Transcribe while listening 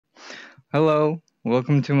Hello,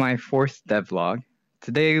 welcome to my fourth devlog.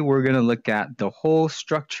 Today we're going to look at the whole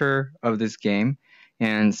structure of this game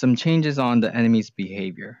and some changes on the enemy's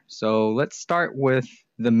behavior. So let's start with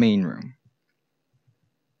the main room.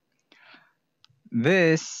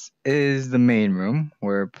 This is the main room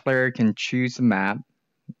where a player can choose a map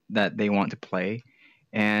that they want to play.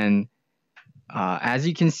 And as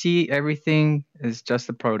you can see, everything is just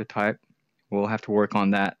a prototype. We'll have to work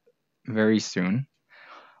on that very soon.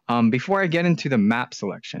 Before I get into the map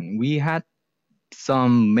selection, we had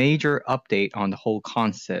some major update on the whole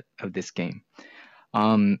concept of this game.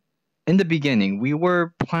 In the beginning, we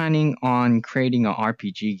were planning on creating an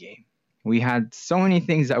RPG game. We had so many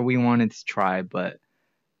things that we wanted to try, but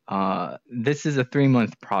this is a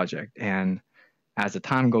 3-month project, and as the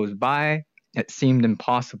time goes by, it seemed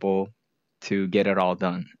impossible to get it all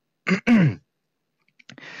done.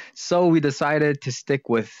 So we decided to stick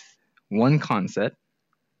with one concept,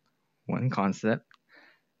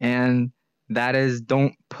 and that is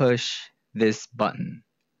don't push this button.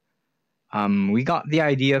 We got the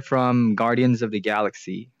idea from Guardians of the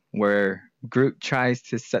Galaxy, where Groot tries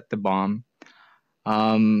to set the bomb.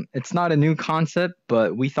 It's not a new concept,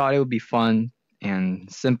 but we thought it would be fun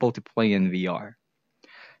and simple to play in VR.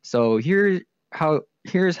 So here's how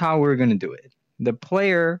we're gonna do it. The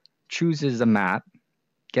player chooses a map,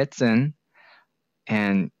 gets in,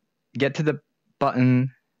 and get to the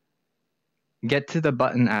button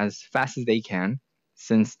as fast as they can,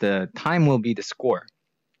 since the time will be the score.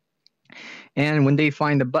 And when they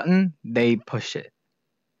find the button, they push it.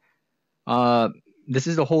 This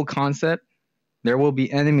is the whole concept. There will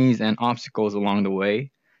be enemies and obstacles along the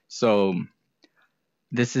way. So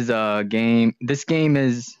this is a game. This game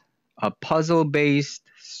is a puzzle-based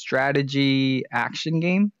strategy action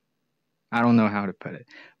game. I don't know how to put it,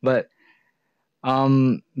 but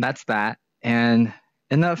that's that. And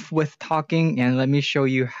enough with talking, and let me show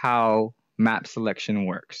you how map selection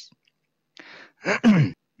works.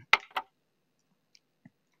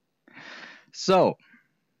 So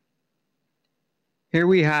here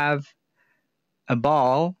we have a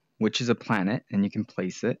ball, which is a planet, and you can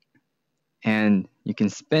place it, and you can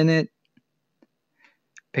spin it,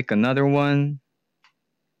 pick another one,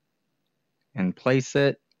 and place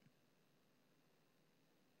it.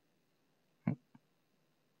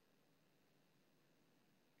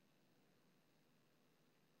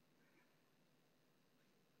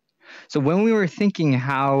 So when we were thinking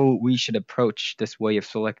how we should approach this way of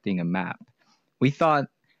selecting a map, we thought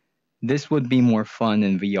this would be more fun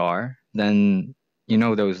in VR than,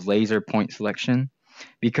 those laser point selection,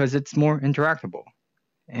 because it's more interactable,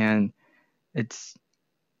 and it's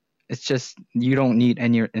just, you don't need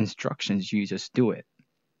any instructions, you just do it.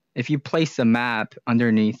 If you place a map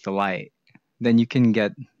underneath the light, then you can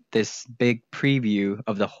get this big preview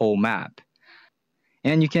of the whole map,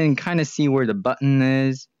 and you can kind of see where the button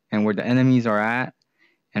is and where the enemies are at,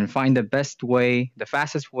 and find the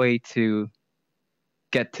fastest way to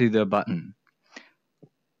get to the button.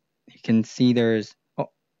 You can see I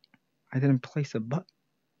didn't place a button.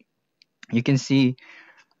 You can see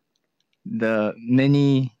the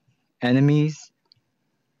mini enemies.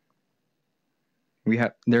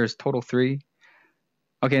 There's total 3.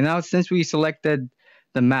 Okay, now since we selected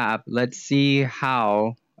the map, let's see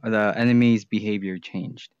how the enemy's behavior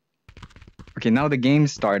changed. Okay, now the game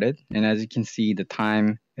started, and as you can see, the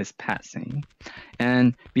time is passing.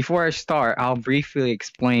 And before I start, I'll briefly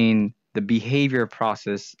explain the behavior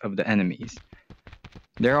process of the enemies.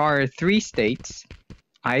 There are 3 states: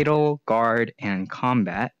 idle, guard, and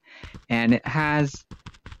combat, and it has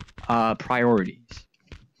priorities.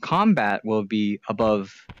 Combat will be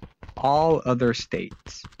above all other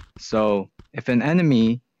states. So if an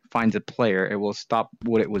enemy finds a player, it will stop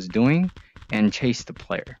what it was doing and chase the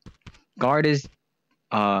player. Guard is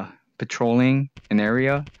patrolling an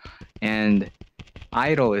area, and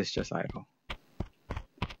idle is just idle.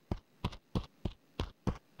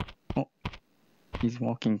 Oh, he's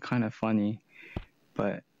walking kind of funny,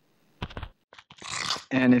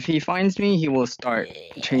 and if he finds me, he will start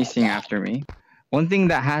chasing after me. One thing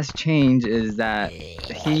that has changed is that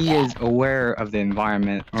he is aware of the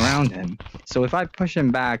environment around him. So if I push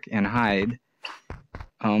him back and hide,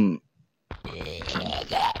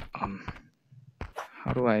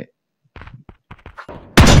 how do I?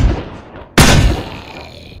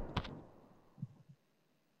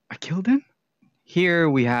 I killed him? Here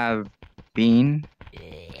we have Bean.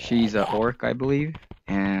 She's an orc, I believe,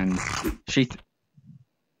 and she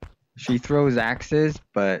throws axes,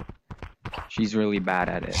 but she's really bad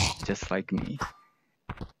at it, just like me.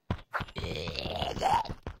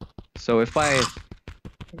 So if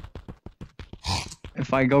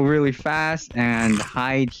if I go really fast and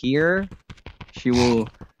hide here, she will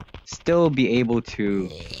still be able to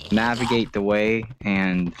navigate the way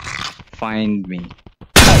and find me.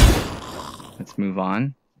 Let's move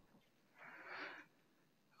on.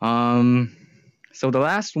 So the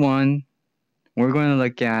last one, we're going to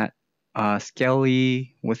look at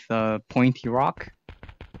Skelly with a pointy rock.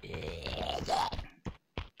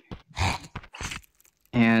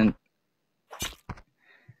 And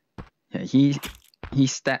yeah, he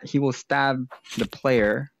will stab the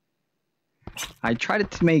player. I tried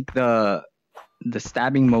to make the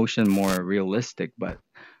stabbing motion more realistic, but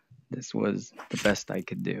this was the best I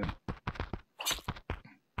could do.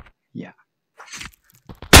 Yeah.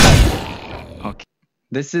 Okay.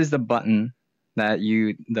 This is the button that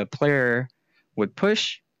the player would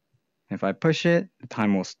push. If I push it, the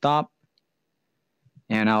time will stop,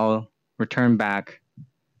 and I'll return back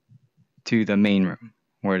to the main room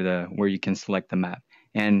where you can select the map.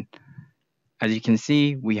 And as you can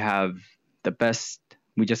see, we have the best.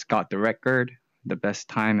 We just got the record, the best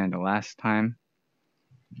time and the last time.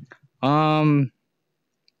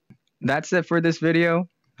 That's it for this video.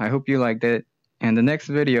 I hope you liked it. And the next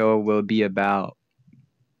video will be about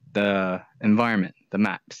the environment, the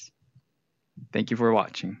maps. Thank you for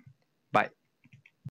watching.